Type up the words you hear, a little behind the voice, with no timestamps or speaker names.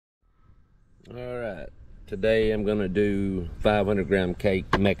Alright, today I'm gonna do 500-gram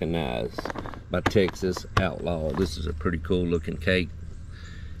cake Mechanized by Texas Outlaw. This is a pretty cool looking cake.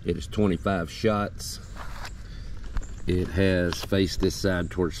 It is 25 shots. It has faced this side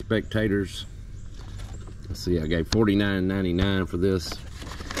towards spectators. Let's see, I gave $49.99 for this.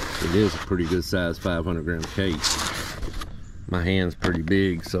 It is a pretty good size 500-gram cake. My hand's pretty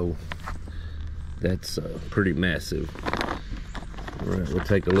big, so that's pretty massive. All right, we'll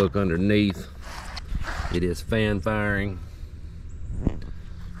take a look underneath. It is fan firing,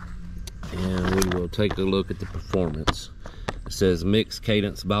 and we will take a look at the performance. It says mixed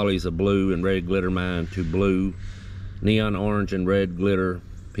cadence volleys of blue and red glitter mine to blue, neon orange and red glitter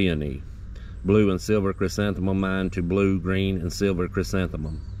peony, blue and silver chrysanthemum mine to blue, green and silver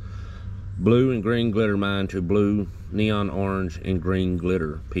chrysanthemum, blue and green glitter mine to blue, neon orange and green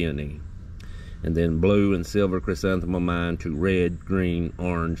glitter peony, and then blue and silver chrysanthemum mine to red, green,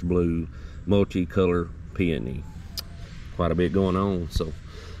 orange, blue, multicolor peony. Quite a bit going on. So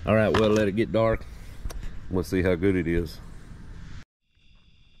all right, we'll let it get dark. We'll see how good it is.